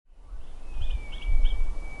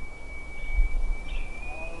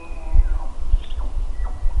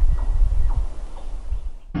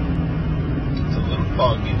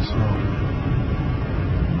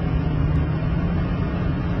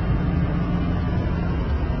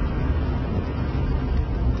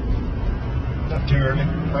Not too early,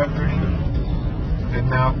 5:30.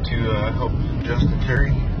 Heading out to help Justin Carey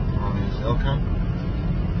on his elk hunt.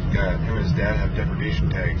 Him and his dad have depredation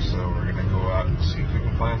tags, so we're going to go out and see if we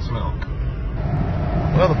can find some elk.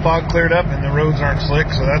 Well, the fog cleared up and the roads aren't slick,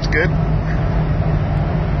 so that's good.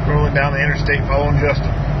 Rolling down the interstate following Justin.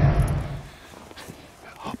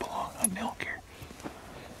 Hop along on elk here.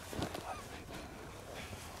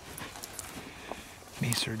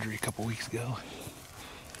 Knee surgery a couple weeks ago.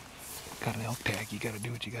 Got an elk tag, you gotta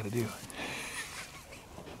do what you gotta do.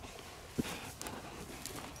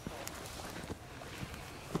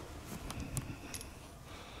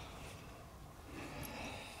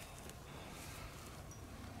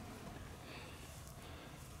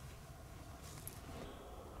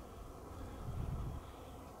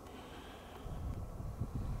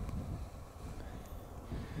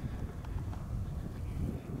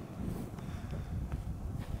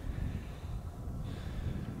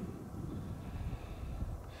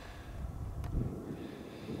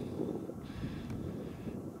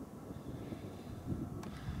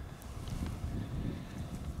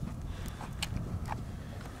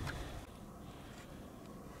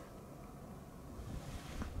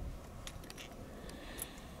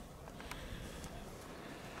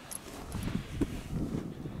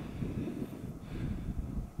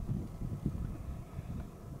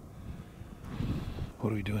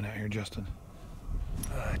 What are we doing out here, Justin?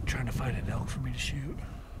 Trying to find an elk for me to shoot.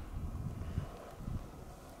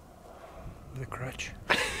 With a crutch.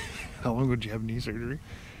 How long ago did you have knee surgery?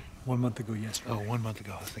 1 month ago yesterday. Oh, 1 month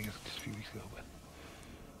ago. I think it was just a few weeks ago, but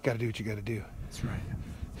gotta do what you gotta do. That's right.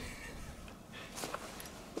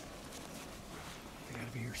 They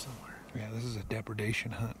gotta be here somewhere. Yeah, this is a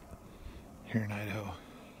depredation hunt here in Idaho.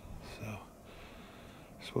 So,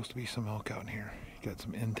 there's supposed to be some elk out in here. Got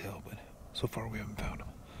some intel, but so far we haven't found them.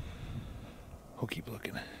 We'll keep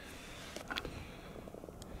looking.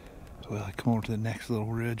 Well, I come over to the next little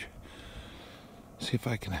ridge. See if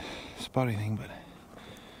I can spot anything, but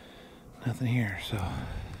nothing here, so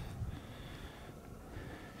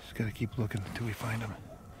just gotta keep looking until we find them.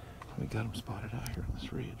 We got them spotted out here on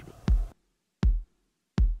this ridge. But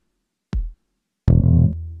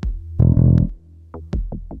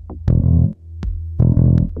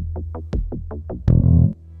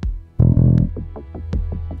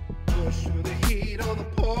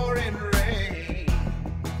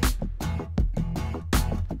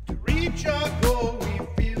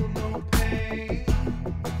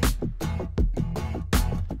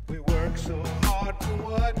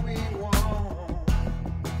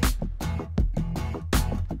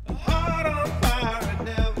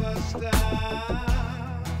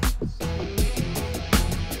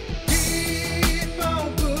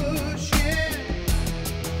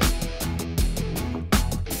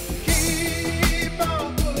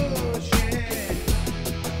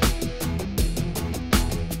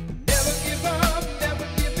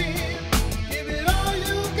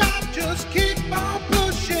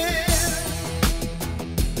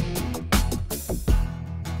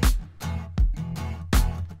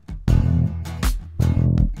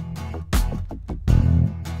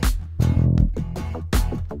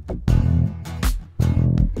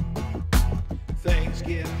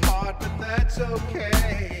get hard, but that's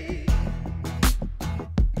okay.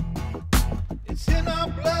 It's in our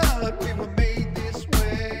blood, we were made this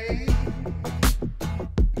way.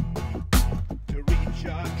 To reach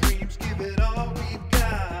our dreams, give it all we've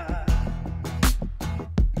got.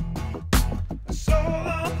 A soul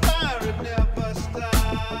on fire, it never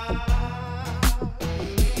stops.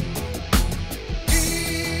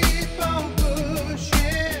 Keep on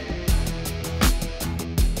pushing.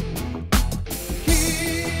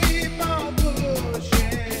 Keep on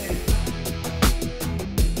pushing.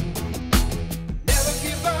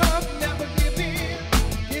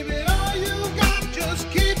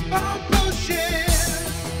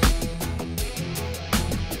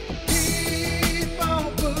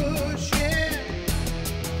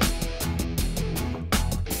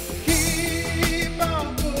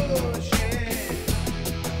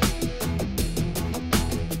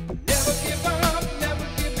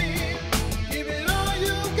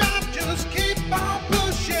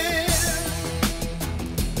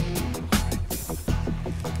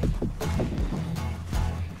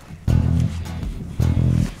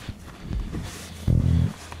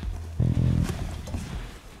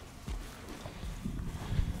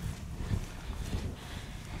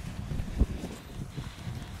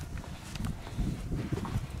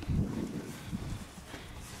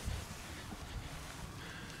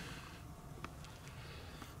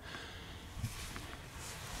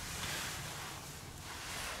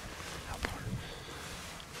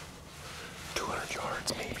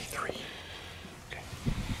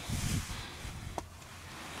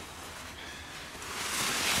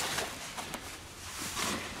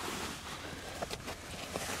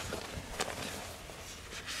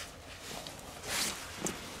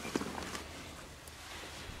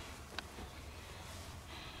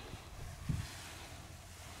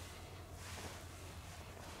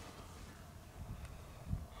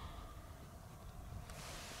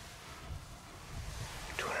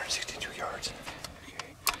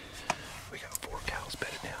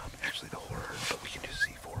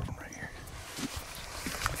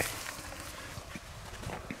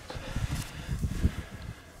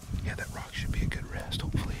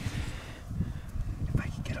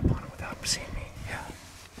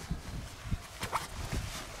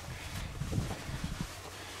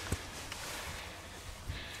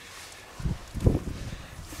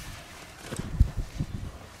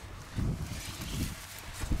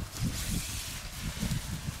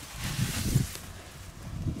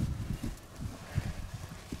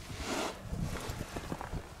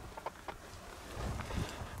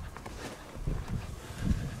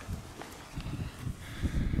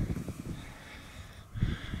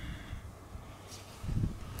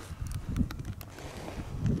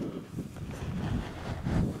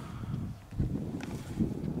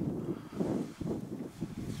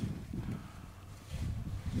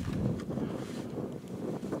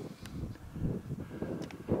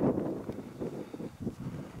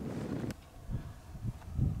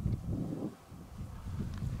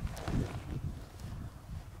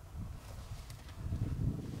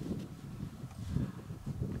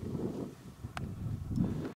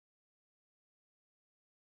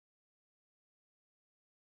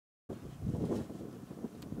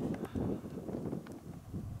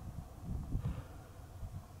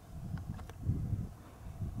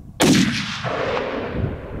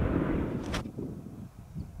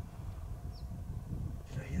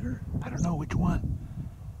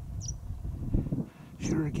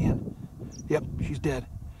 her again. Yep, she's dead.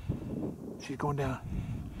 She's going down.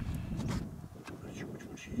 I'm not sure which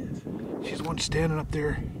one she is. She's the one standing up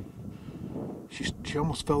there. She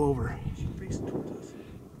almost fell over. She's facing towards us.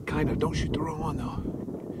 Kind of. Don't shoot the wrong one though.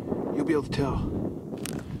 You'll be able to tell.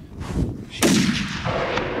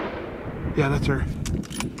 Yeah, that's her.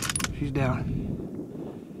 She's down.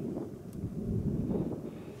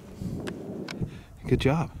 Good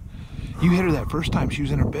job. You hit her that first time. She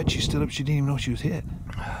was in her bed. She stood up. She didn't even know she was hit.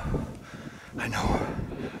 I know.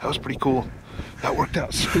 That was pretty cool. That worked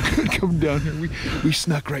out so good coming down here. We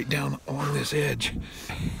snuck right down along this edge.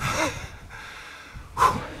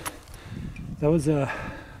 That was I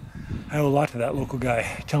owe a lot to that local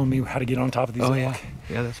guy telling me how to get on top of these elk.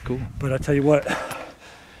 Yeah, that's cool. But I tell you what,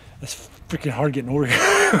 that's freaking hard getting over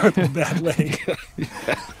here with a bad leg.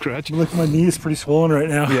 Crutch. Look, my knee is pretty swollen right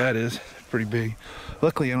now. Yeah, it is. Pretty big.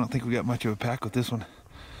 Luckily, I don't think we got much of a pack with this one.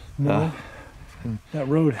 No. That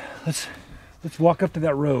road. Let's walk up to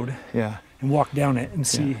that road. Yeah. And walk down it and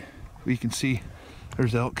see. We can see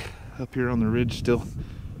there's elk up here on the ridge still.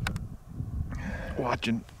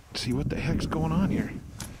 Watching, see what the heck's going on here.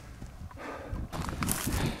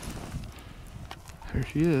 There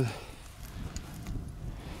she is.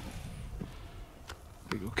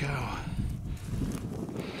 Big old cow.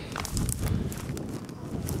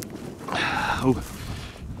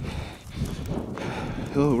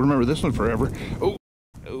 Oh, remember this one forever. Oh.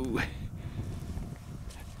 You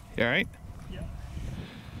all right? Yeah.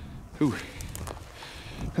 Ooh.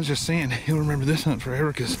 I was just saying, he'll remember this hunt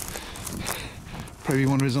forever because probably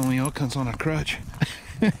one of his only elk hunts on a crutch.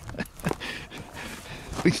 At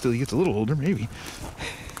least till he gets a little older, maybe.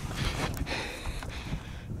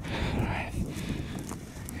 All right.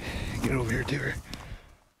 Get over here to her.